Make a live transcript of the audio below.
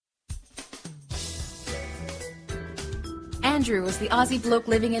Andrew is the Aussie bloke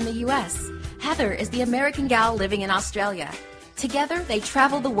living in the US. Heather is the American gal living in Australia. Together, they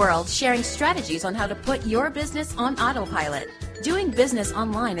travel the world sharing strategies on how to put your business on autopilot. Doing business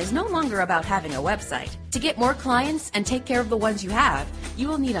online is no longer about having a website. To get more clients and take care of the ones you have, you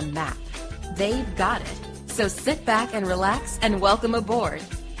will need a map. They've got it. So sit back and relax and welcome aboard.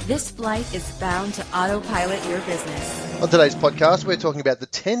 This flight is bound to autopilot your business. On today's podcast, we're talking about the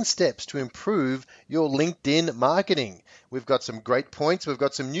 10 steps to improve your LinkedIn marketing. We've got some great points, we've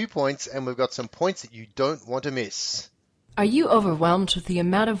got some new points, and we've got some points that you don't want to miss. Are you overwhelmed with the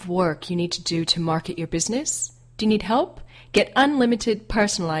amount of work you need to do to market your business? Do you need help? Get unlimited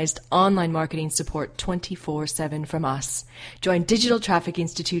personalized online marketing support 24/7 from us. Join Digital Traffic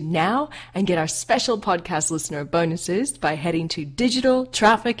Institute now and get our special podcast listener bonuses by heading to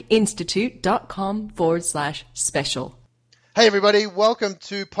digitaltrafficinstitute.com/special. Hey everybody, welcome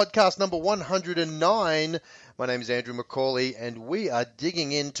to podcast number 109. My name is Andrew McCauley and we are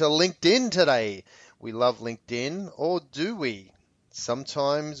digging into LinkedIn today. We love LinkedIn, or do we?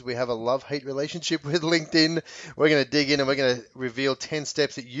 Sometimes we have a love-hate relationship with LinkedIn. We're going to dig in and we're going to reveal 10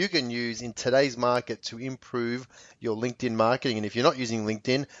 steps that you can use in today's market to improve your LinkedIn marketing. And if you're not using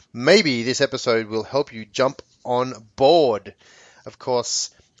LinkedIn, maybe this episode will help you jump on board. Of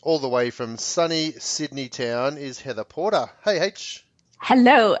course, all the way from sunny Sydney town is Heather Porter. Hey, H.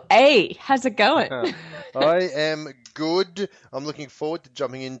 Hello, A. How's it going? I am good. I'm looking forward to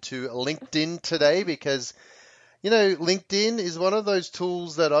jumping into LinkedIn today because, you know, LinkedIn is one of those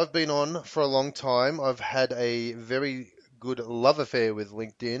tools that I've been on for a long time. I've had a very good love affair with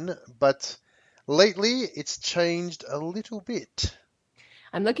LinkedIn, but lately it's changed a little bit.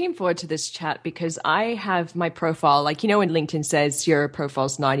 I'm looking forward to this chat because I have my profile, like, you know, when LinkedIn says your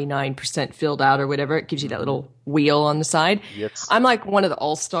profile's 99% filled out or whatever, it gives you that little wheel on the side. Yes. I'm like one of the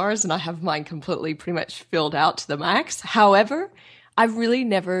all-stars and I have mine completely pretty much filled out to the max. However, I've really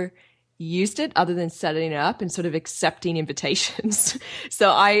never used it other than setting it up and sort of accepting invitations. So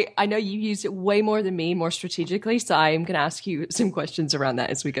I know you use it way more than me, more strategically. So I'm going to ask you some questions around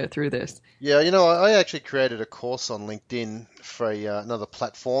that as we go through this. Yeah, you know, I actually created a course on LinkedIn for another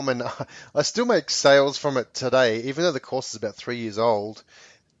platform, and I still make sales from it today, even though the course is about 3 years old.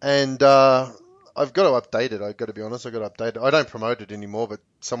 And I've got to update it. I've got to be honest. I've got to update it. I don't promote it anymore, but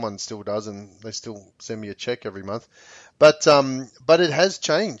someone still does, and they still send me a check every month. But it has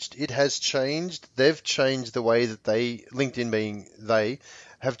changed. It has changed. They've changed the way that LinkedIn being they,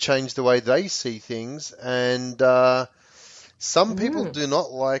 have changed the way they see things. And some people do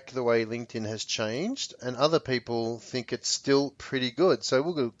not like the way LinkedIn has changed, and other people think it's still pretty good. So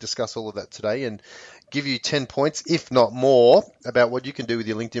we'll discuss all of that today and give you 10 points, if not more, about what you can do with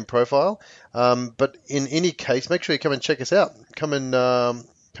your LinkedIn profile. But in any case, make sure you come and check us out. Come and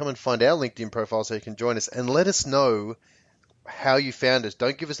find our LinkedIn profile so you can join us and let us know how you found us.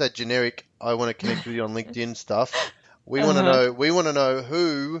 Don't give us that generic, I want to connect with you on LinkedIn stuff. We want to know. We want to know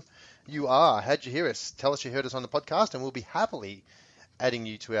who you are. How'd you hear us? Tell us you heard us on the podcast, and we'll be happily adding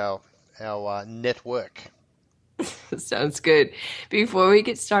you to our network. Sounds good. Before we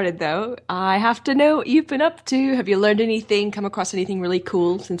get started, though, I have to know what you've been up to. Have you learned anything, come across anything really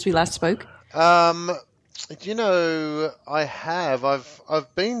cool since we last spoke? You know, I have.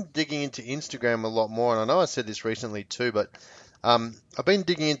 I've been digging into Instagram a lot more, and I know I said this recently too, but I've been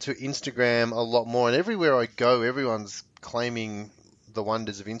digging into Instagram a lot more, and everywhere I go, everyone's claiming the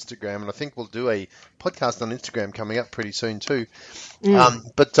wonders of Instagram, and I think we'll do a podcast on Instagram coming up pretty soon too.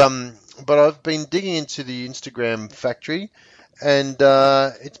 But I've been digging into the Instagram factory, and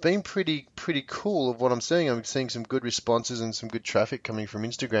it's been pretty cool of what I'm seeing. I'm seeing some good responses and some good traffic coming from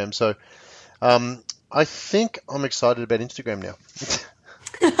Instagram. So I think I'm excited about Instagram now.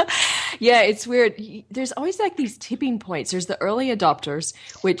 Yeah, it's weird. There's always like these tipping points. There's the early adopters,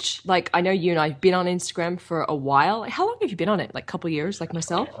 which like I know you and I have been on Instagram for a while. How long have you been on it? Like a couple of years, like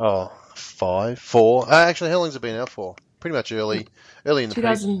myself? Oh, 5, 4. Actually, how long has it been out for? Pretty much early in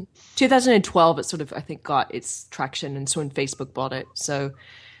the 2012, it sort of, I think, got its traction, and so when Facebook bought it. So,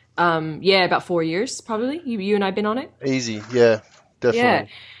 yeah, about 4 years probably. You and I have been on it? Easy, yeah, definitely. Yeah.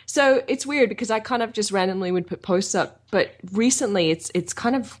 So it's weird because I kind of just randomly would put posts up, but recently it's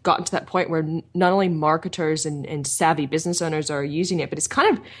kind of gotten to that point where not only marketers and savvy business owners are using it, but it's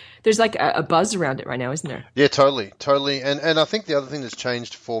kind of, there's like a buzz around it right now, isn't there? Yeah, totally. And I think the other thing that's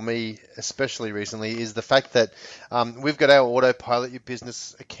changed for me, especially recently, is the fact that we've got our Autopilot Your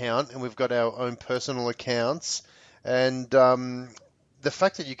Business account and we've got our own personal accounts. And the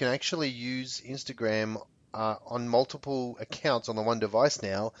fact that you can actually use Instagram on multiple accounts on the one device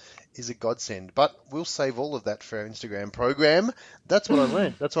now is a godsend. But we'll save all of that for our Instagram program. That's what I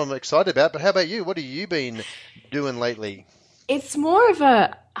learned. That's what I'm excited about. But how about you? What have you been doing lately? It's more of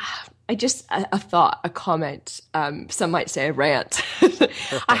a thought, a comment. Some might say a rant.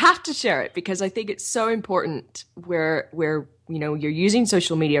 I have to share it because I think it's so important where you're using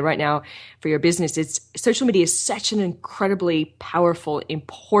social media right now for your business. Social media is such an incredibly powerful,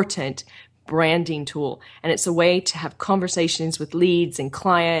 important branding tool, and it's a way to have conversations with leads and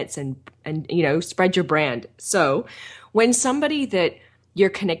clients and spread your brand. So when somebody that you're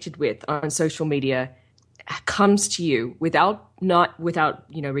connected with on social media comes to you without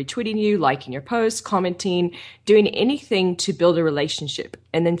retweeting you, liking your post, commenting, doing anything to build a relationship,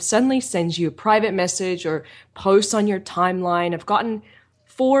 and then suddenly sends you a private message or posts on your timeline. I've gotten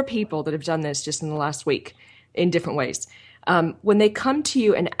 4 people that have done this just in the last week in different ways. When they come to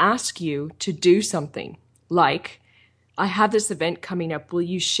you and ask you to do something like, I have this event coming up, will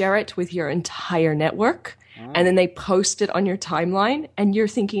you share it with your entire network? And then they post it on your timeline, and you're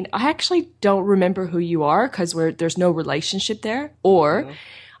thinking, I actually don't remember who you are because there's no relationship there. Or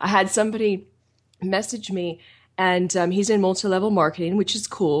I had somebody message me, and he's in multi-level marketing, which is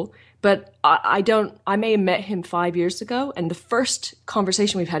cool, but I may have met him 5 years ago, and the first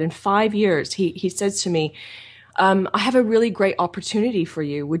conversation we've had in 5 years, he says to me, I have a really great opportunity for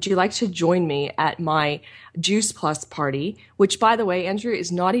you. Would you like to join me at my Juice Plus party, which, by the way, Andrew,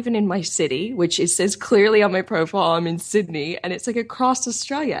 is not even in my city, which it says clearly on my profile I'm in Sydney, and it's like across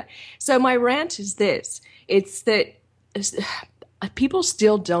Australia. So my rant is this. It's that people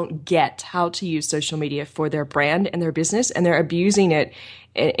still don't get how to use social media for their brand and their business, and they're abusing it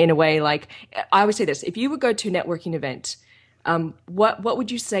in a way like, I always say this, if you would go to a networking event, what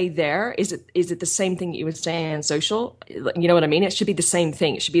would you say there? Is it the same thing that you would say on social? You know what I mean? It should be the same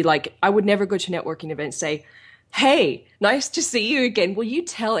thing. It should be like, I would never go to a networking event and say, hey, nice to see you again. Will you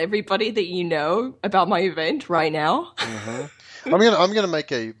tell everybody that you know about my event right now? I'm gonna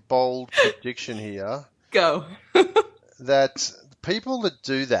make a bold prediction here. Go. That people that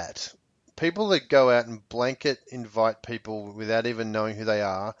do that, people that go out and blanket invite people without even knowing who they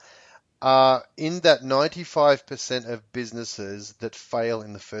are in that 95% of businesses that fail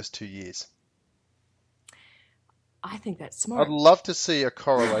in the first 2 years. I think that's smart. I'd love to see a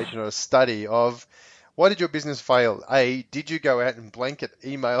correlation or a study of, why did your business fail? A, did you go out and blanket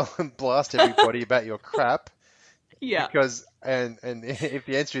email and blast everybody about your crap? Yeah. Because and if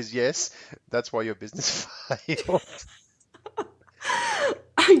the answer is yes, that's why your business failed.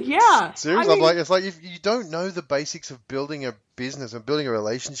 Yeah. Seriously, it's like if you don't know the basics of building a business and building a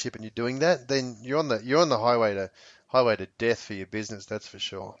relationship, and you're doing that, then you're on the highway to death for your business. That's for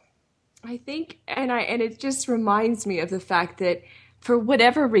sure. I think, and it just reminds me of the fact that for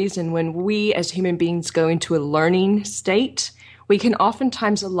whatever reason, when we as human beings go into a learning state, we can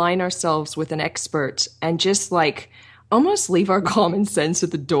oftentimes align ourselves with an expert and just like almost leave our common sense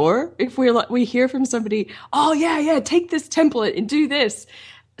at the door. If we hear from somebody, oh yeah, take this template and do this.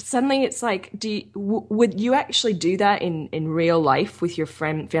 Suddenly it's like, would you actually do that in real life with your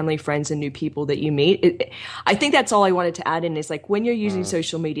family, friends, and new people that you meet? I think that's all I wanted to add in is like, when you're using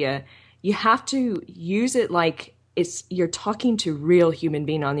social media, you have to use it like you're talking to real human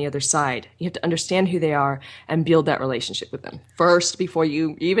being on the other side. You have to understand who they are and build that relationship with them first before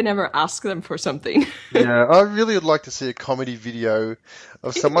you even ever ask them for something. Yeah, I really would like to see a comedy video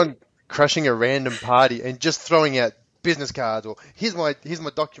of someone crashing a random party and just throwing out business cards, or here's my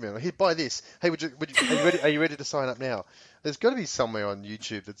document, or here, buy this. Hey, are you ready to sign up now? There's got to be somewhere on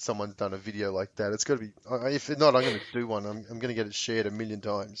YouTube that someone's done a video like that. It's got to be. If not, I'm going to do one. I'm going to get it shared 1 million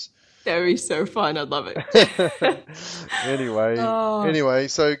times. That would be so fun. I'd love it. Anyway,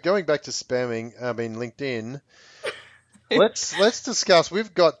 so going back to spamming, LinkedIn. Let's discuss.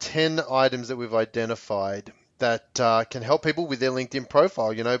 We've got 10 items that we've identified that can help people with their LinkedIn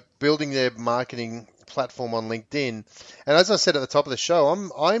profile. Building their marketing platform on LinkedIn. And as I said at the top of the show,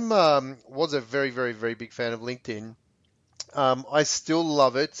 I'm was a very, very, very big fan of LinkedIn. I still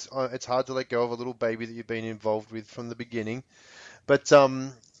love it. It's hard to let go of a little baby that you've been involved with from the beginning. But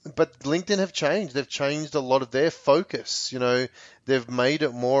LinkedIn have changed. They've changed a lot of their focus. They've made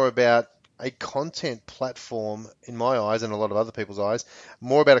it more about a content platform, in my eyes and a lot of other people's eyes,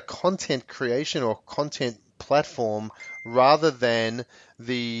 more about a content creation or content platform rather than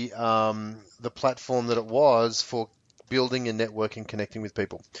the platform that it was for building a network and connecting with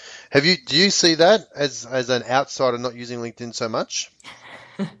people. Do you see that as an outsider not using LinkedIn so much?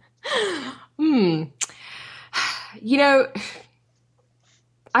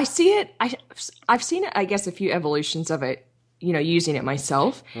 I see it. I've seen it, I guess, a few evolutions of it, using it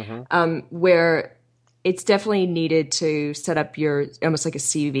myself, where it's definitely needed to set up your almost like a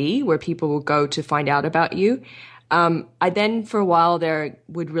CV where people will go to find out about you. I then, for a while there,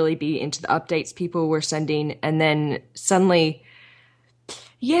 would really be into the updates people were sending. And then suddenly,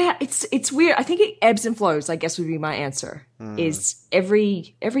 yeah, it's weird. I think it ebbs and flows, I guess would be my answer. Is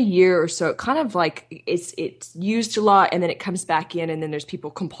every year or so, it kind of like it's used a lot and then it comes back in and then there's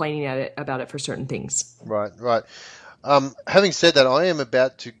people complaining about it for certain things. Right, right. Having said that, I am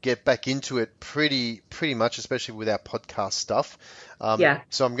about to get back into it pretty much, especially with our podcast stuff.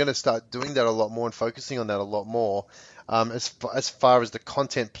 So I'm going to start doing that a lot more and focusing on that a lot more, as far as the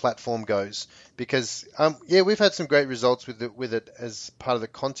content platform goes. Because we've had some great results with it as part of the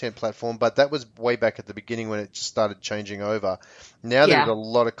content platform, but that was way back at the beginning when it just started changing over. Now there's a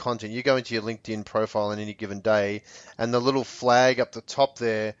lot of content. You go into your LinkedIn profile on any given day, and the little flag up the top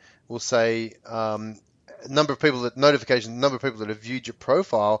there will say number of people that have viewed your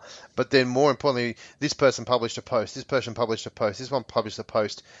profile, but then more importantly, this person published a post, this person published a post, this one published a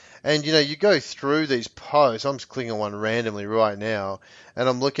post. And you go through these posts. I'm just clicking on one randomly right now, and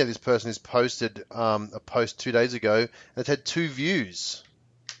I'm looking at this person who's posted a post 2 days ago, and it's had 2 views.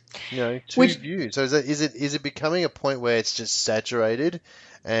 Two views. So is it becoming a point where it's just saturated,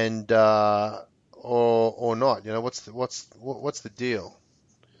 and or not? What's the deal?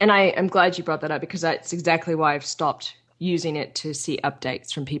 And I am glad you brought that up because that's exactly why I've stopped using it to see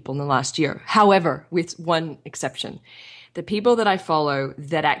updates from people in the last year. However, with one exception, the people that I follow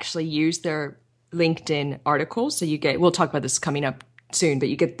that actually use their LinkedIn articles, so we'll talk about this coming up soon, but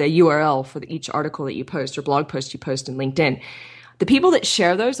you get the URL for each article that you post or blog post you post in LinkedIn. The people that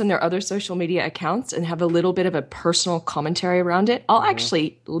share those on their other social media accounts and have a little bit of a personal commentary around it, I'll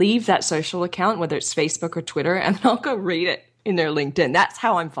actually leave that social account, whether it's Facebook or Twitter, and then I'll go read it in their LinkedIn. That's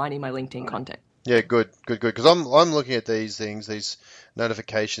how I'm finding my LinkedIn content. Yeah, good. Because I'm looking at these things, these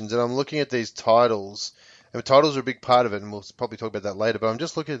notifications, and I'm looking at these titles. And titles are a big part of it, and we'll probably talk about that later. But I'm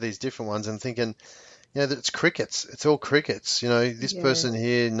just looking at these different ones and thinking, that it's crickets. It's all crickets. This person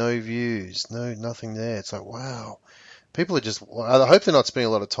here, no views, nothing there. It's like, wow. People are just. I hope they're not spending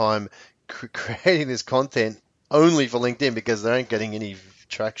a lot of time creating this content only for LinkedIn because they aren't getting any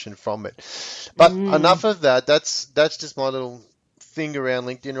traction from it. But enough of that. That's just my little thing around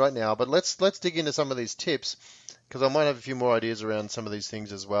LinkedIn right now. But let's dig into some of these tips because I might have a few more ideas around some of these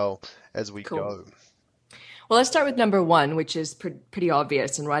things as well as we go. Well, let's start with number 1, which is pretty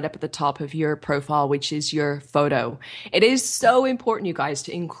obvious and right up at the top of your profile, which is your photo. It is so important, you guys,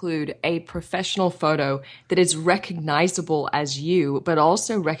 to include a professional photo that is recognizable as you, but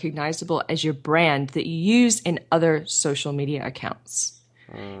also recognizable as your brand that you use in other social media accounts.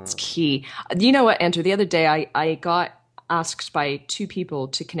 It's key. You know what, Andrew? The other day I got asked by 2 people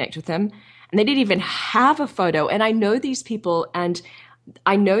to connect with them, and they didn't even have a photo. And I know these people, and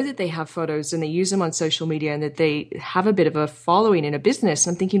I know that they have photos and they use them on social media and that they have a bit of a following in a business.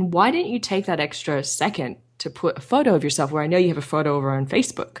 I'm thinking, why didn't you take that extra second to put a photo of yourself where I know you have a photo over on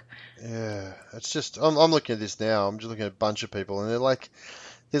Facebook? Yeah, it's just, I'm looking at this now. I'm just looking at a bunch of people and they're like,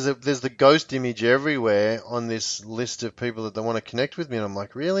 there's the ghost image everywhere on this list of people that they want to connect with me. And I'm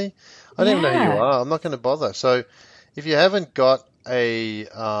like, really? I don't even know who you are. I'm not going to bother. So if you haven't got a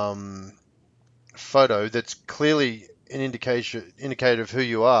photo that's clearly an indicator of who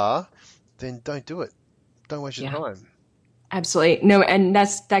you are, then don't do it. Don't waste your time. Absolutely. No, and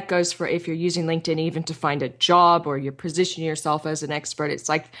that goes for if you're using LinkedIn even to find a job or you're positioning yourself as an expert. It's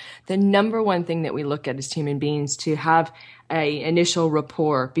like the number one thing that we look at as human beings to have a initial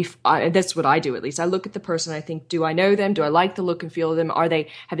rapport. That's what I do, at least. I look at the person. I think, do I know them? Do I like the look and feel of them?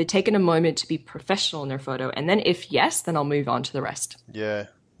 Have they taken a moment to be professional in their photo? And then if yes, then I'll move on to the rest. Yeah,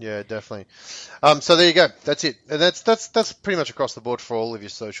 definitely. So there you go. That's it. And that's pretty much across the board for all of your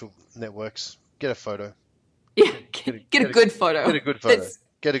social networks. Get a photo. Yeah, get a good photo. Get a good photo.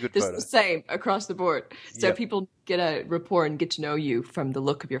 Get a good photo. It's the same across the board. So people get a rapport and get to know you from the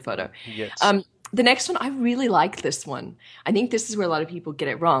look of your photo. Yes. The next one, I really like this one. I think this is where a lot of people get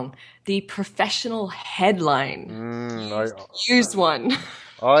it wrong. The professional headline. Use one.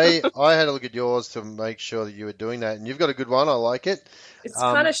 I had a look at yours to make sure that you were doing that, and you've got a good one. I like it. It's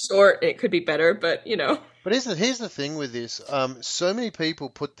kind of short. It could be better, but But here's the thing with this. So many people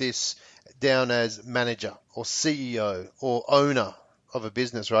put this down as manager or CEO or owner of a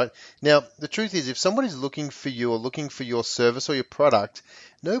business, right? Now, the truth is, if somebody's looking for you or looking for your service or your product,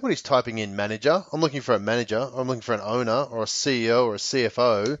 nobody's typing in manager. I'm looking for a manager, or I'm looking for an owner or a CEO or a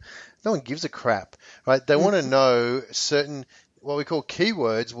CFO. No one gives a crap, right? They want to know certain, what we call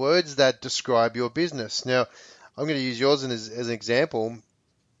keywords, words that describe your business. Now, I'm going to use yours as an example.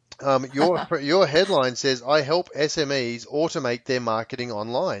 Your headline says, I help SMEs automate their marketing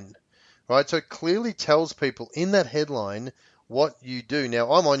online, right? So it clearly tells people in that headline what you do.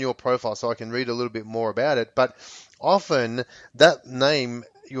 Now, I'm on your profile, so I can read a little bit more about it, but often that name,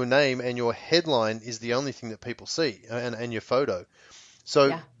 your name and your headline is the only thing that people see, and your photo. So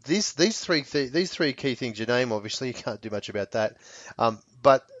Yeah. these three key things, your name, obviously, you can't do much about that.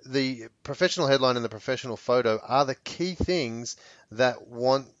 But the professional headline and the professional photo are the key things that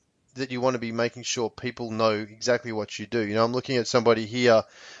you want to be making sure people know exactly what you do. I'm looking at somebody here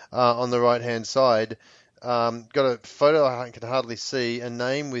on the right-hand side, got a photo I can hardly see, a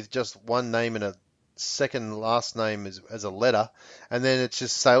name with just one name and a second last name as a letter, and then it's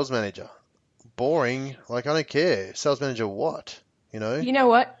just sales manager. Boring. Like, I don't care. Sales manager what? You know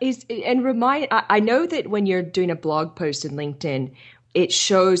what I know that when you're doing a blog post in LinkedIn, when it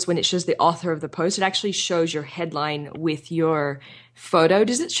shows the author of the post, it actually shows your headline with your photo.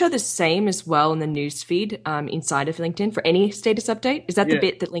 Does it show the same as well in the news feed inside of LinkedIn for any status update? Is that the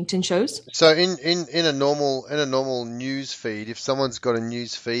bit that LinkedIn shows? So in a normal news feed, if someone's got a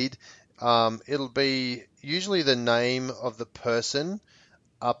news feed, it'll be usually the name of the person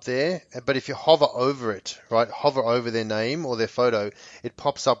up there, but if you hover over it, right, hover over their name or their photo, it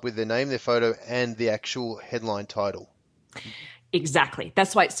pops up with their name, their photo, and the actual headline title. Exactly.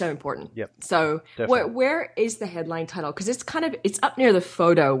 That's why it's so important. Yep. So where is the headline title? Because it's up near the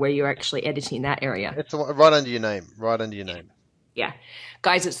photo where you're actually editing that area. It's right under your name. Right under your name. Yeah.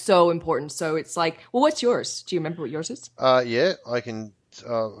 Guys, it's so important. So it's like, well, what's yours? Do you remember what yours is? Yeah, I can,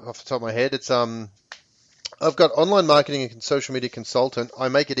 off the top of my head, it's I've got online marketing and social media consultant. I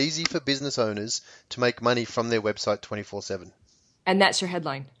make it easy for business owners to make money from their website 24/7. And that's your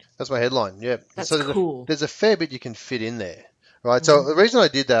headline. That's my headline. Yeah. That's so cool. There's a fair bit you can fit in there. Right. So the reason I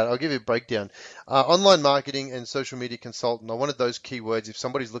did that, I'll give you a breakdown. Online marketing and social media consultant. I wanted those keywords. If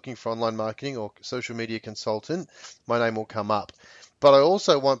somebody's looking for online marketing or social media consultant, my name will come up. But I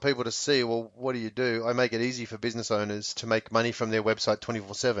also want people to see, well, what do? I make it easy for business owners to make money from their website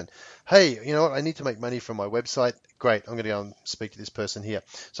 24/7. Hey, you know what? I need to make money from my website. Great. I'm going to go and speak to this person here.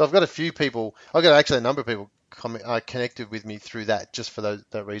 So I've got actually a number of people connected with me through that, just for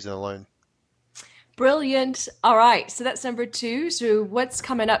that reason alone. Brilliant. All right. So that's number 2. So what's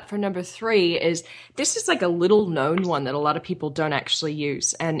coming up for number 3 is, this is like a little known one that a lot of people don't actually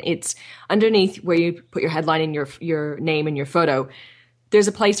use. And it's underneath where you put your headline and your name and your photo. There's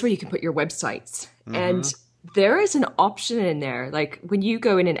a place where you can put your websites. Mm-hmm. And there is an option in there. Like when you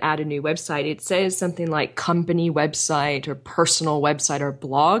go in and add a new website, it says something like company website or personal website or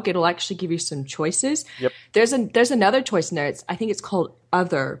blog. It'll actually give you some choices. Yep. There's another choice in there. I think it's called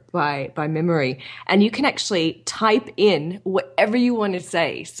Other by Memory. And you can actually type in whatever you want to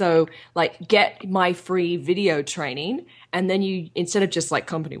say. So like, get my free video training. And then you, instead of just like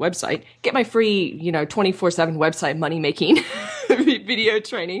company website, get my free, 24/7 website money making video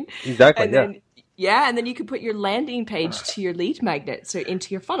training. Exactly. And then, and then you can put your landing page to your lead magnet, so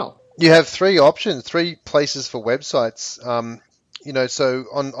into your funnel. You have 3 options, 3 places for websites. So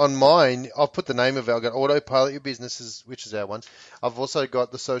on mine, I've put the name of it. I've got Autopilot Your Businesses, which is our one. I've also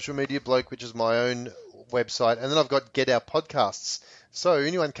got the Social Media Bloke, which is my own website. And then I've got Get Our Podcasts. So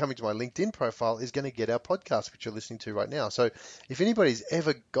anyone coming to my LinkedIn profile is going to get our podcast, which you're listening to right now. So if anybody's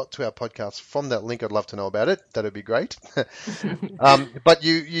ever got to our podcast from that link, I'd love to know about it. That would be great. But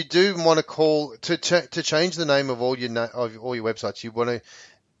you do want to call to change the name of all your websites. You want to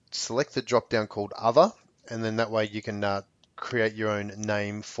select the drop down called Other, and then that way you can create your own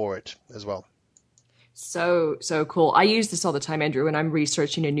name for it as well. So cool. I use this all the time, Andrew, when I'm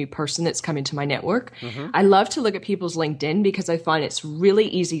researching a new person that's come into my network. Mm-hmm. I love to look at people's LinkedIn because I find it's really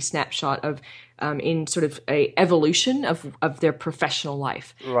easy snapshot of in sort of a evolution of their professional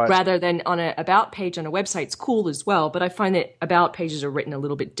life. Right. Rather than on an about page on a website. It's cool as well, but I find that about pages are written a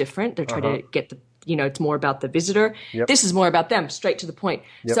little bit different. They're trying to get it's more about the visitor. Yep. This is more about them, straight to the point.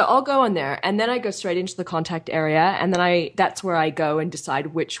 Yep. So I'll go on there and then I go straight into the contact area, and then that's where I go and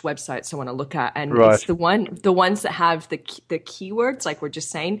decide which websites I want to look at. And it's the ones that have the keywords, like we're just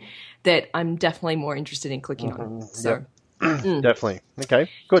saying, that I'm definitely more interested in clicking on. So definitely. Okay,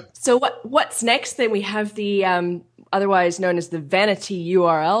 good. So what's next? Then we have the otherwise known as the vanity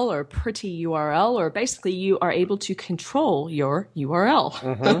URL or pretty URL, or basically you are able to control your URL.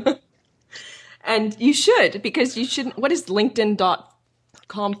 Mm-hmm. And you should, because you shouldn't. What is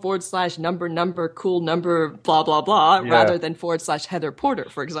LinkedIn.com/number cool number blah blah blah rather than /Heather Porter,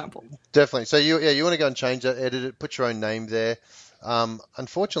 for example? Definitely. So you want to go and change it, edit it, put your own name there.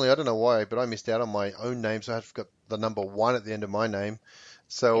 Unfortunately, I don't know why, but I missed out on my own name, so I've got the number 1 at the end of my name.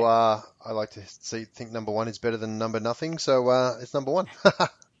 So I like to think number 1 is better than number nothing. So it's number 1.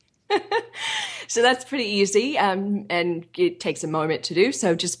 So that's pretty easy, and it takes a moment to do.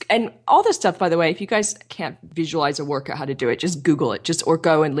 So and all this stuff, by the way, if you guys can't visualize or work out how to do it, just Google it, or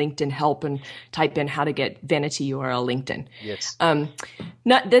go in LinkedIn help and type in how to get vanity URL LinkedIn. Yes.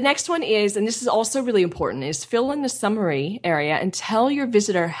 The next one is, and this is also really important, is fill in the summary area and tell your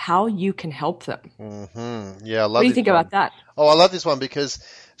visitor how you can help them. Mm-hmm. Yeah, I love. What do you think about that? Oh, I love this one because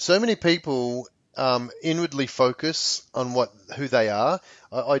so many people inwardly focus on who they are.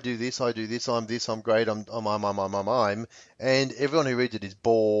 I do this, I'm this, I'm great, I'm, and everyone who reads it is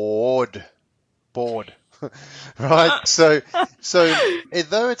bored, right? So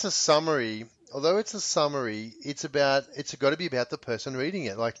although it's a summary, it's got to be about the person reading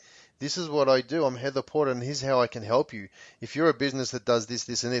it. Like, this is what I do. I'm Heather Porter, and here's how I can help you. If you're a business that does this,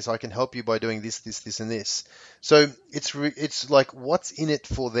 this, and this, I can help you by doing this, this, this, and this. So it's like, what's in it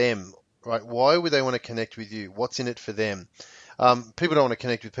for them, right? Why would they want to connect with you? What's in it for them? People don't want to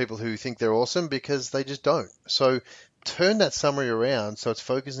connect with people who think they're awesome because they just don't. So turn that summary around so it's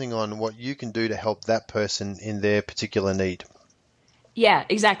focusing on what you can do to help that person in their particular need. Yeah,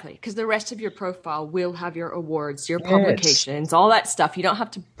 exactly. Because the rest of your profile will have your awards, your publications, all that stuff. You don't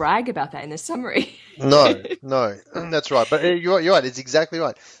have to brag about that in the summary. No, that's right. But you're right. It's exactly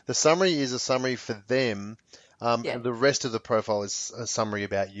right. The summary is a summary for them, and the rest of the profile is a summary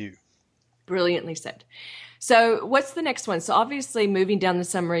about you. Brilliantly said. So what's the next one? So obviously, moving down the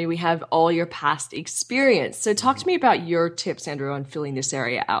summary, we have all your past experience. So talk to me about your tips, Andrew, on filling this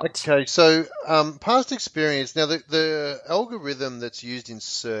area out. Okay, so past experience. Now, the algorithm that's used in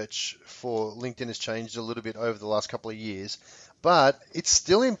search for LinkedIn has changed a little bit over the last couple of years, but it's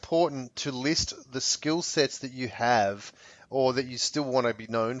still important to list the skill sets that you have or that you still want to be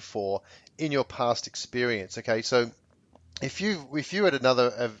known for in your past experience. Okay, so if you had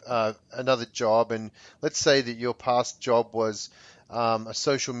another job, and let's say that your past job was a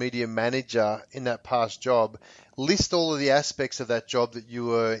social media manager in that past job, list all of the aspects of that job that you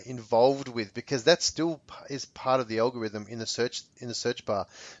were involved with, because that still is part of the algorithm in the search bar.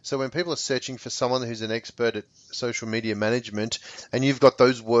 So when people are searching for someone who's an expert at social media management, and you've got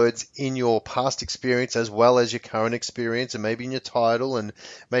those words in your past experience as well as your current experience, and maybe in your title, and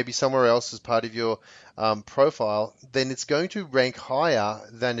maybe somewhere else as part of your profile, then it's going to rank higher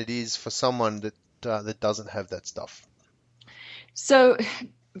than it is for someone that doesn't have that stuff. So,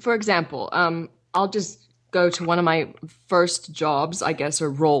 for example, I'll just go to one of my first jobs, I guess, or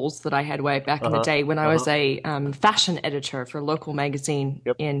roles that I had way back in the day when I was a fashion editor for a local magazine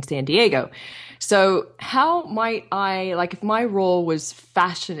in San Diego. So how might I, like, if my role was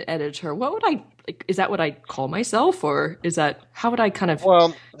fashion editor, is that what I call myself, or how would I kind of...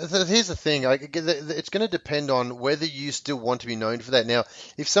 Well, here's the thing. It's going to depend on whether you still want to be known for that. Now,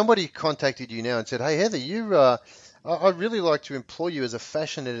 if somebody contacted you now and said, hey, Heather, I'd really like to employ you as a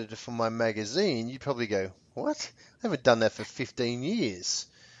fashion editor for my magazine, you'd probably go, what? I haven't done that for 15 years,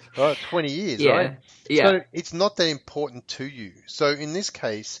 right? 20 years, right? Yeah. So it's not that important to you. So in this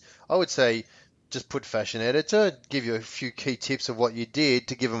case, I would say just put fashion editor, give you a few key tips of what you did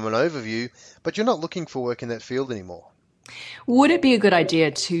to give them an overview, but you're not looking for work in that field anymore. Would it be a good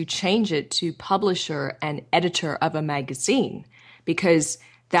idea to change it to publisher and editor of a magazine? Because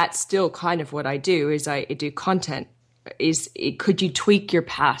that's still kind of what I do, is I do content. Could you tweak your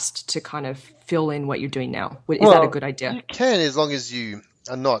past to kind of fill in what you're doing now? Is that a good idea? You can, as long as you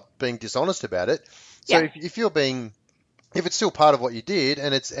are not being dishonest about it. So if it's still part of what you did,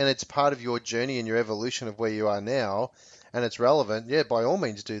 and it's part of your journey and your evolution of where you are now, and it's relevant, by all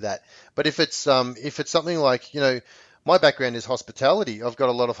means do that. But if it's something like, my background is hospitality. I've got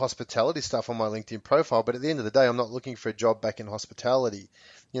a lot of hospitality stuff on my LinkedIn profile, but at the end of the day, I'm not looking for a job back in hospitality.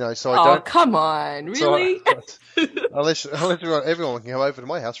 So I don't. Oh, come on, really? So unless everyone can come over to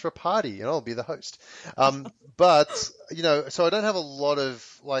my house for a party, and I'll be the host. But so I don't have a lot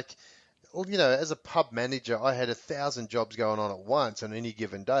of as a pub manager, I had 1,000 jobs going on at once on any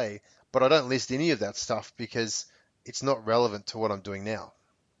given day, but I don't list any of that stuff because it's not relevant to what I'm doing now.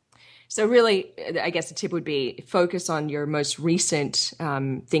 So really, I guess the tip would be focus on your most recent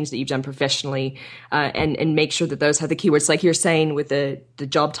things that you've done professionally, and make sure that those have the keywords, like you're saying with the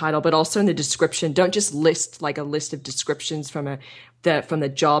job title, but also in the description. Don't just list like a list of descriptions from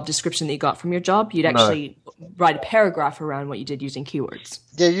the job description that you got from your job. You'd actually write a paragraph around what you did using keywords.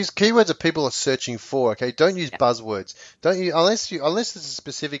 Yeah, use keywords that people are searching for. Okay, don't use buzzwords. Don't you unless there's a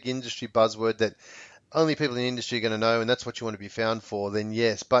specific industry buzzword that only people in the industry are going to know, and that's what you want to be found for, then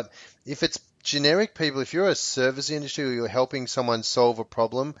yes. But if it's generic people, if you're a service industry or you're helping someone solve a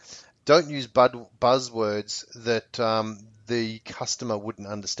problem, don't use buzzwords that the customer wouldn't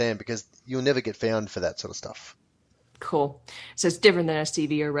understand, because you'll never get found for that sort of stuff. Cool. So it's different than a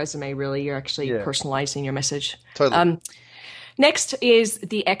CV or resume, really. You're actually Yeah, personalizing your message. totally. Next is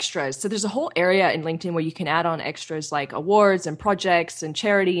the extras. So there's a whole area in LinkedIn where you can add on extras like awards and projects and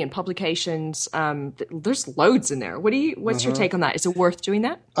charity and publications. There's loads in there. What's your take on that? Is it worth doing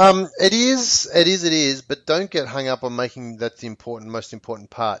that? It is, but don't get hung up on making that the most important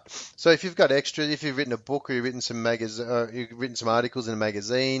part. So if you've got extras, if you've written a book or you've written some articles in a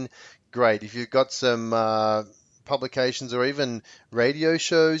magazine, great. If you've got some publications or even radio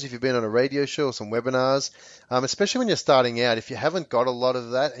shows, if you've been on a radio show or some webinars, especially when you're starting out, if you haven't got a lot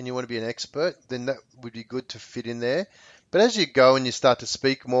of that and you want to be an expert, then that would be good to fit in there. But as you go and you start to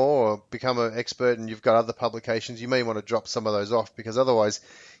speak more or become an expert and you've got other publications, you may want to drop some of those off, because otherwise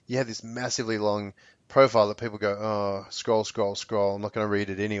you have this massively long profile that people go, oh, scroll, scroll, scroll. I'm not going to read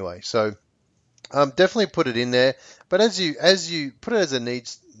it anyway. So definitely put it in there. But as you put it as a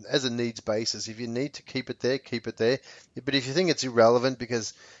needs basis. If you need to keep it there, keep it there. But if you think it's irrelevant,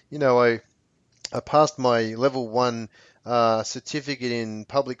 because I passed my level 1 certificate in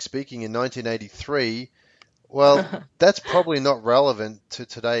public speaking in 1983. Well, that's probably not relevant to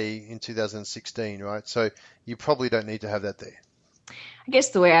today in 2016, right? So you probably don't need to have that there. I guess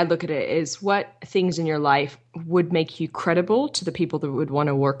the way I look at it is, what things in your life would make you credible to the people that would want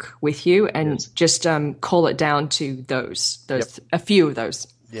to work with you, and Yes. just call it down to those, Yep. a few of those.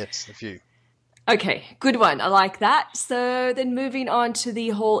 Yes, a few. Okay, good one. I like that. So then moving on to the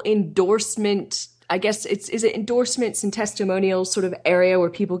whole endorsement, I guess is it endorsements and testimonials sort of area where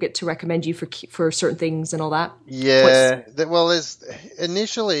people get to recommend you for certain things and all that? Yeah. There's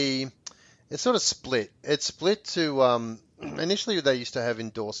initially it's sort of split. It's split to initially they used to have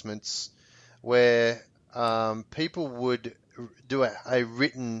endorsements where people would do a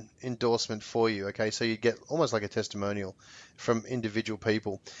written endorsement for you. Okay, so you get almost like a testimonial from individual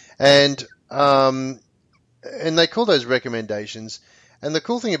people, and they call those recommendations. And the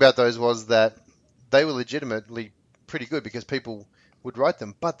cool thing about those was that they were legitimately pretty good, because people would write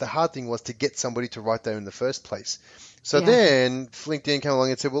them. But the hard thing was to get somebody to write them in the first place. So Yeah. then LinkedIn came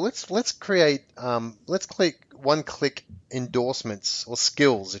along and said, well, let's create click one-click endorsements, or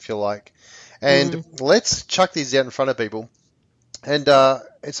skills, if you like, and let's chuck these out in front of people. And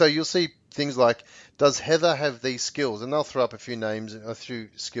so you'll see things like, does Heather have these skills? And they'll throw up a few names, a few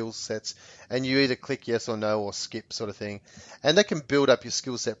skill sets, and you either click yes or no or skip, sort of thing. And that can build up your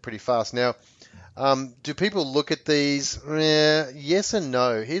skill set pretty fast. Now, do people look at these? Yes and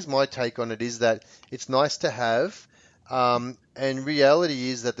no. Here's my take on it, is that it's nice to have. And reality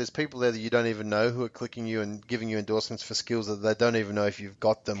is that there's people there that you don't even know who are clicking you and giving you endorsements for skills that they don't even know if you've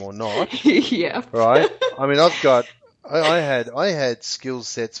got them or not. Yeah. Right? I mean, I had skill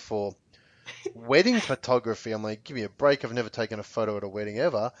sets for wedding photography. I'm like, give me a break. I've never taken a photo at a wedding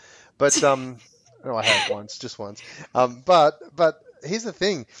ever. But no, I have once, just once. But here's the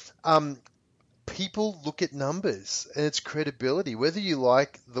thing. People look at numbers and its credibility, whether you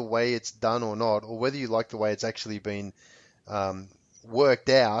like the way it's done or not, or whether you like the way it's actually been worked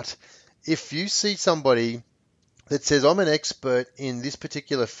out. If you see somebody that says, I'm an expert in this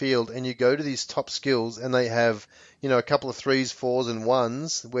particular field, and you go to these top skills and they have, a couple of 3s, 4s and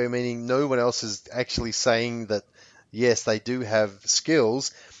 1s, where meaning no one else is actually saying that, yes, they do have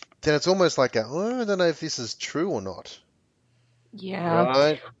skills, then it's almost like I don't know if this is true or not. Yeah.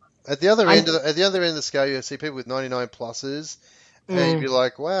 Right? At the other end of the scale, you see people with 99 pluses, and you'd be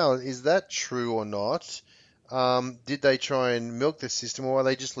like, wow, is that true or not? Did they try and milk the system, or are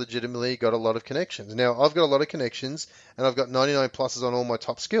they just legitimately got a lot of connections? Now, I've got a lot of connections, and I've got 99 pluses on all my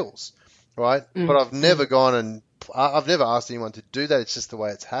top skills, right? But I've never I've never asked anyone to do that. It's just the way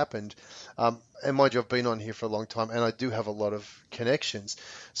it's happened. And mind you, I've been on here for a long time, and I do have a lot of connections.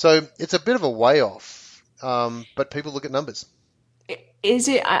 So it's a bit of a way off, but people look at numbers. Is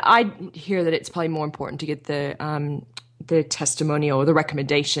it? I hear that it's probably more important to get the testimonial or the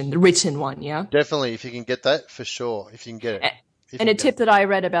recommendation, the written one. Yeah. Definitely, if you can get that, for sure. If you can get it. And a tip that I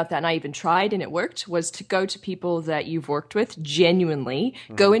read about that, and I even tried and it worked, was to go to people that you've worked with genuinely,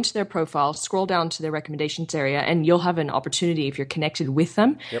 go into their profile, scroll down to their recommendations area, and you'll have an opportunity, if you're connected with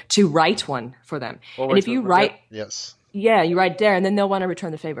them, to write one for them. And if you write, yes. Yeah, you write there, and then they'll want to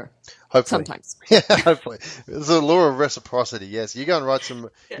return the favor. Hopefully. Sometimes. Yeah, hopefully. It's a law of reciprocity. Yes, you go and write some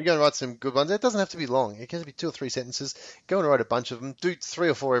good ones. It doesn't have to be long. It can be 2 or 3 sentences. Go and write a bunch of them. Do 3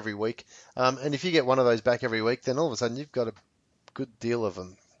 or 4 every week. And if you get one of those back every week, then all of a sudden you've got a good deal of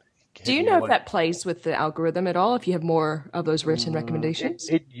them. Do you know if that plays with the algorithm at all? If you have more of those written recommendations?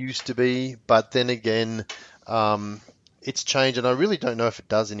 It used to be, but then again, it's changed, and I really don't know if it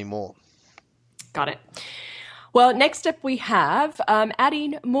does anymore. Got it. Well, next up we have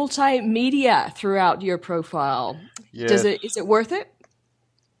adding multimedia throughout your profile. Yeah. Is it worth it?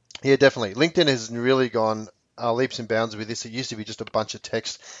 Yeah, definitely. LinkedIn has really gone leaps and bounds with this. It used to be just a bunch of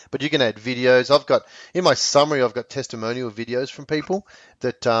text, but you can add videos. In my summary, I've got testimonial videos from people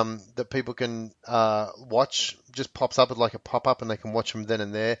that people can watch. Just pops up like a pop-up, and they can watch them then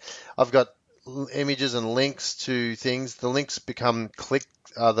and there. I've got images and links to things. The links become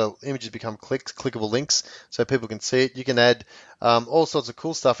the images become clickable links, so people can see it. You can add all sorts of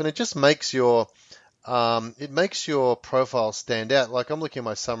cool stuff, and it just makes your profile stand out. Like I'm looking at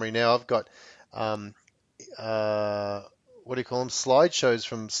my summary now. I've got what do you call them? Slideshows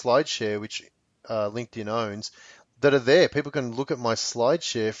from SlideShare, which LinkedIn owns, that are there. People can look at my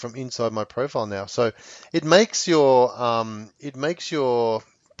SlideShare from inside my profile now. So it makes your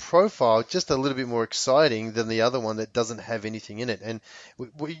profile just a little bit more exciting than the other one that doesn't have anything in it. And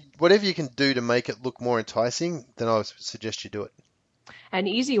whatever you can do to make it look more enticing, then I would suggest you do it. An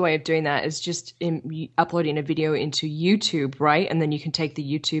easy way of doing that is just uploading a video into YouTube, right? And then you can take the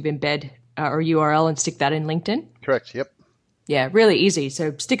YouTube embed or URL and stick that in LinkedIn. Correct. Yep. Yeah, really easy.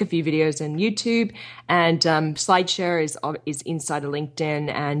 So stick a few videos in YouTube, and SlideShare is inside of LinkedIn,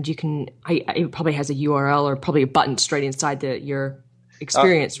 and you can. It probably has a URL or probably a button straight inside your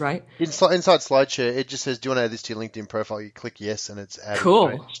experience, right? Inside SlideShare, it just says, "Do you want to add this to your LinkedIn profile?" You click yes, and it's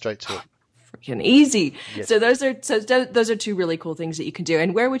added straight to it. Freaking easy. Yes. So those are two really cool things that you can do.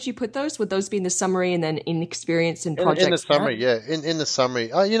 And where would you put those? Would those be in the summary and then in experience and projects? In the summary, yeah. In the summary.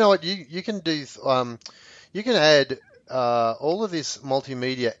 You know what? You can do. You can add all of this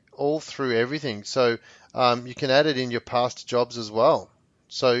multimedia all through everything. So you can add it in your past jobs as well.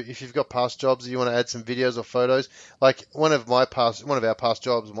 So if you've got past jobs, you want to add some videos or photos. Like one of our past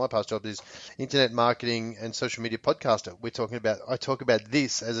jobs, my past job is internet marketing and social media podcaster. I talk about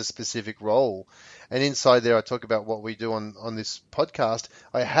this as a specific role, and inside there I talk about what we do on this podcast.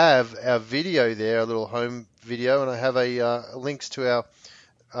 I have our video there, a little home video, and I have links to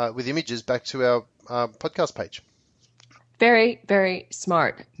our with images back to our podcast page. Very, very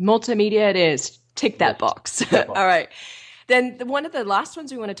smart. Multimedia it is. Tick that box. All right. Then one of the last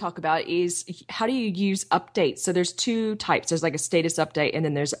ones we want to talk about is how do you use updates? So there's two types. There's like a status update, and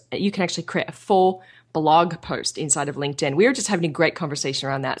then you can actually create a full blog post inside of LinkedIn. We were just having a great conversation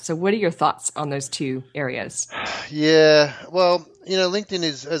around that. So what are your thoughts on those two areas? Yeah, well, LinkedIn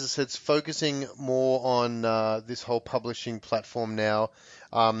is, as I said, it's focusing more on this whole publishing platform now,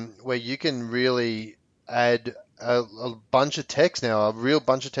 where you can really add a bunch of text now, a real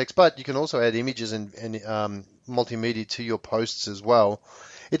bunch of text, but you can also add images and multimedia to your posts as well.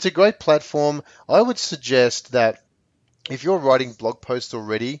 It's a great platform. I would suggest that if you're writing blog posts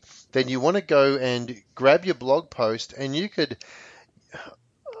already, then you want to go and grab your blog post, and you could,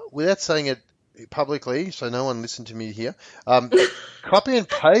 without saying it publicly, so no one listen to me here, copy and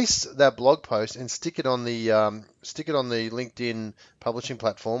paste that blog post and stick it on the LinkedIn publishing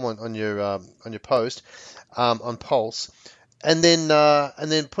platform on your post on Pulse, and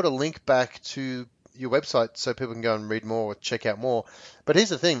then put a link back to your website so people can go and read more or check out more. But here's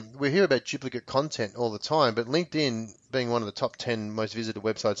the thing, we hear about duplicate content all the time, but LinkedIn, being one of the top 10 most visited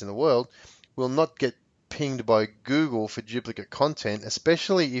websites in the world, will not get pinged by Google for duplicate content,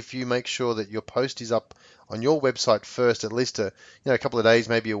 especially if you make sure that your post is up on your website first, at least a couple of days,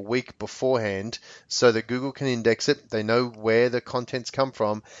 maybe a week beforehand, so that Google can index it. They know where the content's come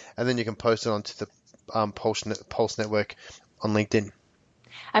from, and then you can post it onto the Pulse network on LinkedIn.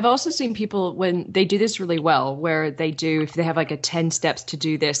 I've also seen people when they do this really well, where if they have like a 10 steps to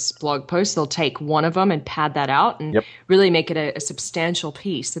do this blog post, they'll take one of them and pad that out and really make it a substantial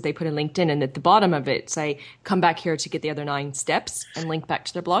piece that they put in LinkedIn. And at the bottom of it, say, come back here to get the other 9 steps and link back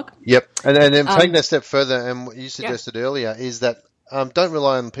to their blog. Yep. And then taking that step further, and what you suggested earlier is that don't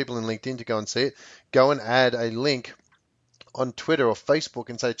rely on people in LinkedIn to go and see it. Go and add a link on Twitter or Facebook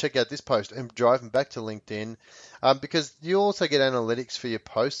and say, check out this post, and drive them back to LinkedIn, because you also get analytics for your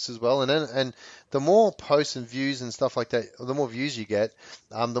posts as well. And the more posts and views and stuff like that, the more views you get,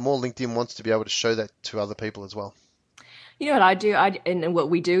 the more LinkedIn wants to be able to show that to other people as well. You know what I do? And what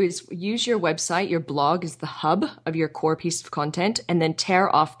we do is use your website, your blog as the hub of your core piece of content, and then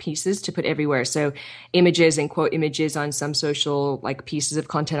tear off pieces to put everywhere. So images and quote images on some social like pieces of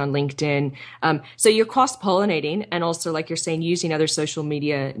content on LinkedIn. So you're cross-pollinating, and also, like you're saying, using other social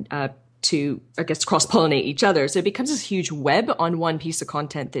media to, I guess, cross-pollinate each other. So it becomes this huge web on one piece of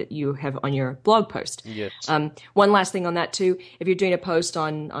content that you have on your blog post. Yes. One last thing on that too, if you're doing a post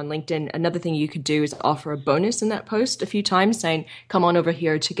on LinkedIn, another thing you could do is offer a bonus in that post a few times, saying, come on over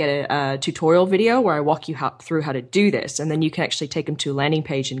here to get a tutorial video where I walk you through how to do this. And then you can actually take them to a landing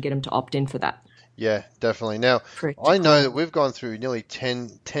page and get them to opt in for that. Yeah, definitely. Now, I know that Critical. we've gone through nearly 10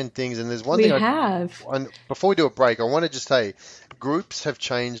 things, and there's one We thing have. before we do a break, I want to just say groups have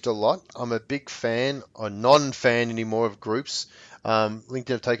changed a lot. I'm a big fan or non-fan anymore of groups. LinkedIn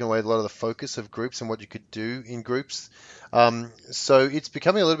have taken away a lot of the focus of groups and what you could do in groups. So it's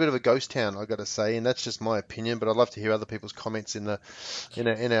becoming a little bit of a ghost town, I got to say, and that's just my opinion. But I'd love to hear other people's comments on that.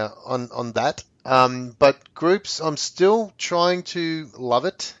 But groups, I'm still trying to love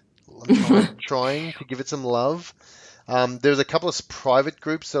it. I'm trying to give it some love. There's a couple of private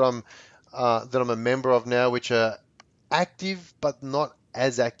groups that I'm a member of now, which are active but not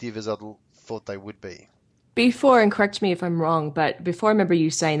as active as I thought they would be. Before, and correct me if I'm wrong, but before I remember you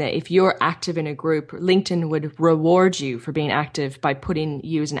saying that if you're active in a group, LinkedIn would reward you for being active by putting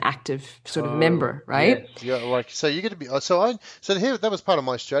you as an active sort of member, right? Yeah, like so you get to be so here that was part of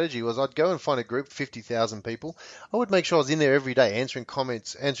my strategy was I'd go and find a group 50,000 people. I would make sure I was in there every day answering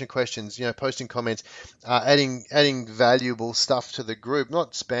comments, answering questions, posting comments, adding valuable stuff to the group,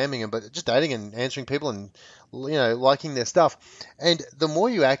 not spamming them, but just adding and answering people and liking their stuff. And the more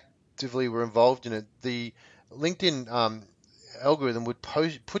you actively were involved in it, the LinkedIn algorithm would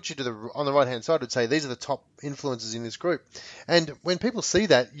put you on the right hand side, would say these are the top influencers in this group. And when people see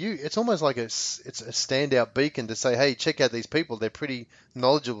that, it's almost like it's a standout beacon to say, hey, check out these people, they're pretty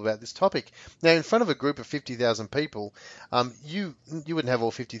knowledgeable about this topic. Now, in front of a group of 50,000 people, you wouldn't have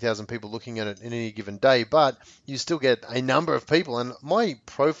all 50,000 people looking at it in any given day, but you still get a number of people, and my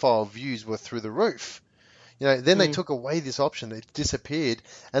profile views were through the roof. Then they took away this option. It disappeared.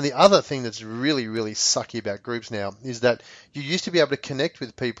 And the other thing that's really, really sucky about groups now is that you used to be able to connect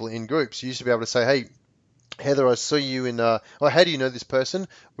with people in groups. You used to be able to say, hey, Heather, I saw you or how do you know this person?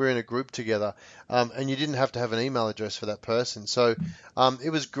 We're in a group together. And you didn't have to have an email address for that person. So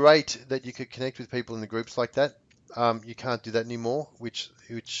it was great that you could connect with people in the groups like that. You can't do that anymore, which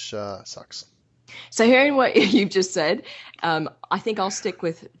sucks. So hearing what you've just said, I think I'll stick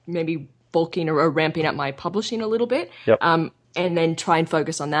with maybe bulking or ramping up my publishing a little bit. Yep. And then try and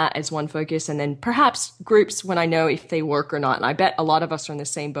focus on that as one focus. And then perhaps groups when I know if they work or not. And I bet a lot of us are in the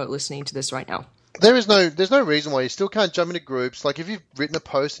same boat listening to this right now. There's no reason why you still can't jump into groups. Like if you've written a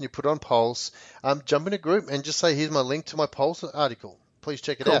post and you put it on Pulse, jump in a group and just say, here's my link to my Pulse article. Please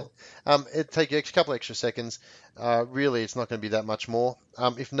check it out. It'll take you a couple extra seconds. Really, it's not going to be that much more.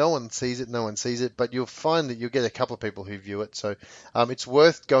 If no one sees it, no one sees it. But you'll find that you'll get a couple of people who view it. So it's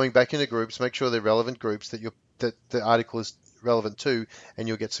worth going back into groups. Make sure they're relevant groups that the article is relevant to, and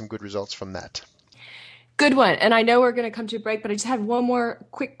you'll get some good results from that. Good one. And I know we're going to come to a break, but I just have one more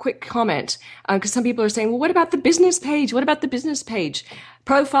quick comment because some people are saying, well, what about the business page? What about the business page?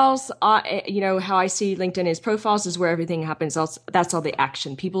 Profiles, how I see LinkedIn is profiles is where everything happens. That's all the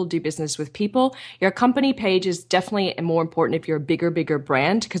action. People do business with people. Your company page is definitely more important if you're a bigger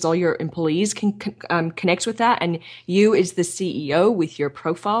brand because all your employees can connect with that. And you as the CEO with your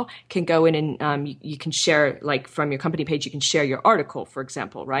profile can go in and you can share, like from your company page, you can share your article, for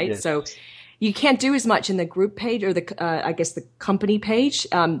example, right? Yes. So you can't do as much in the group page or the company page.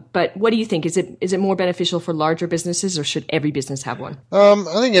 But what do you think? Is it more beneficial for larger businesses or should every business have one? I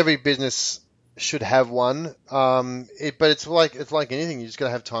think every business should have one. But it's like anything. You just got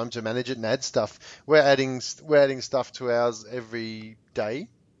to have time to manage it and add stuff. We're adding stuff to ours every day.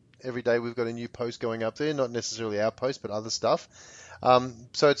 Every day we've got a new post going up there, not necessarily our post, but other stuff.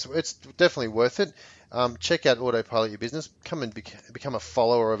 So it's definitely worth it. Check out Autopilot Your Business. Come and become a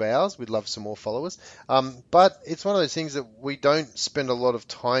follower of ours. We'd love some more followers. But it's one of those things that we don't spend a lot of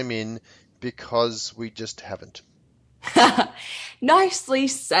time in because we just haven't. Nicely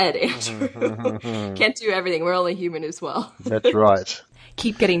said, Andrew. Can't do everything. We're only human as well. That's right.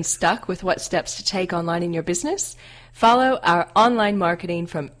 Keep getting stuck with what steps to take online in your business? Follow our online marketing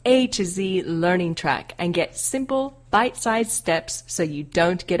from A to Z learning track and get simple, bite-sized steps so you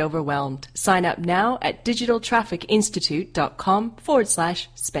don't get overwhelmed. Sign up now at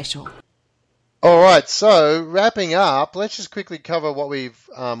digitaltrafficinstitute.com/special. All right, so wrapping up, let's just quickly cover what we've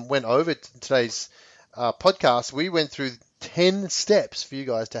went over today's podcast. We went through 10 steps for you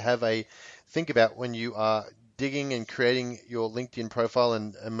guys to have a think about when you are digging and creating your LinkedIn profile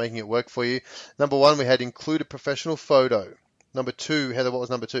and making it work for you. Number 1, we had include a professional photo. Number 2, Heather, what was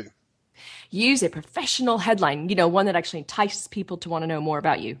number 2? Use a professional headline, one that actually entices people to want to know more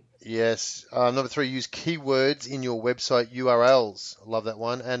about you. Yes. Number 3, use keywords in your website URLs. I love that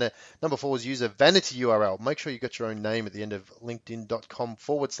one. And number 4 was use a vanity URL. Make sure you got your own name at the end of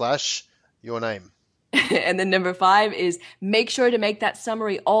linkedin.com/your name. And then number 5 is make sure to make that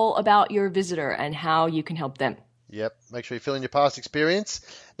summary all about your visitor and how you can help them. Yep. Make sure you fill in your past experience.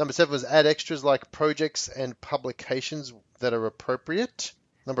 Number 7 was add extras like projects and publications that are appropriate.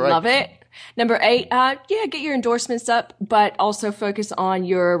 Number 8. Love it. Number 8, get your endorsements up, but also focus on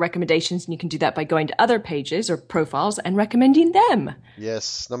your recommendations. And you can do that by going to other pages or profiles and recommending them.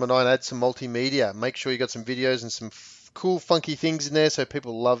 Yes. Number 9, add some multimedia. Make sure you got some videos and some cool, funky things in there so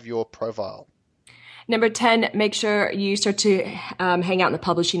people love your profile. Number 10, make sure you start to hang out in the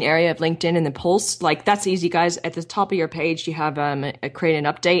publishing area of LinkedIn and the Pulse. Like, that's easy, guys. At the top of your page, you have create an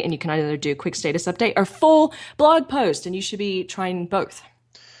update, and you can either do a quick status update or full blog post, and you should be trying both.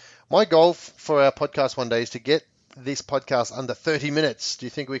 My goal for our podcast one day is to get this podcast under 30 minutes. Do you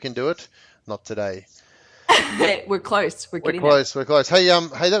think we can do it? Not today. We're close. We're close. Hey,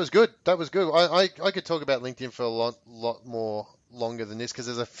 that was good. I could talk about LinkedIn for a lot more longer than this because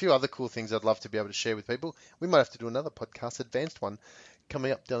there's a few other cool things I'd love to be able to share with people. We might have to do another podcast, advanced one,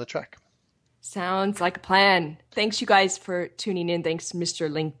 coming up down the track. Sounds like a plan. Thanks, you guys, for tuning in. Thanks,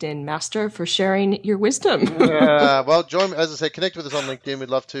 Mr. LinkedIn Master, for sharing your wisdom. Well, join, as I said, connect with us on LinkedIn. We'd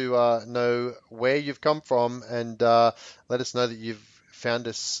love to know where you've come from and let us know that you've found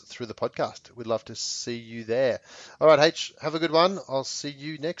us through the podcast. We'd love to see you there. All right, H, have a good one. I'll see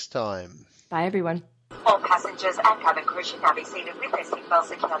you next time. Bye, everyone. All passengers and cabin crew should now be seated with their seatbelts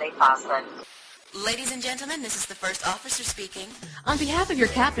securely fastened. Ladies and gentlemen, this is the first officer speaking. On behalf of your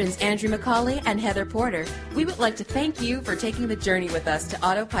captains, Andrew McCauley and Heather Porter, we would like to thank you for taking the journey with us to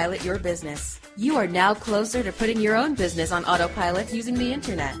autopilot your business. You are now closer to putting your own business on autopilot using the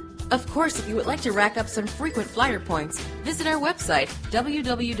internet. Of course, if you would like to rack up some frequent flyer points, visit our website,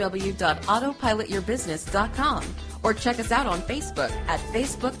 www.autopilotyourbusiness.com, or check us out on Facebook at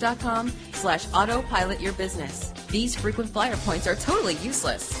facebook.com/autopilotyourbusiness. These frequent flyer points are totally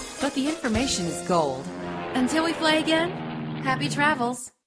useless, but the information is gold. Until we fly again, happy travels.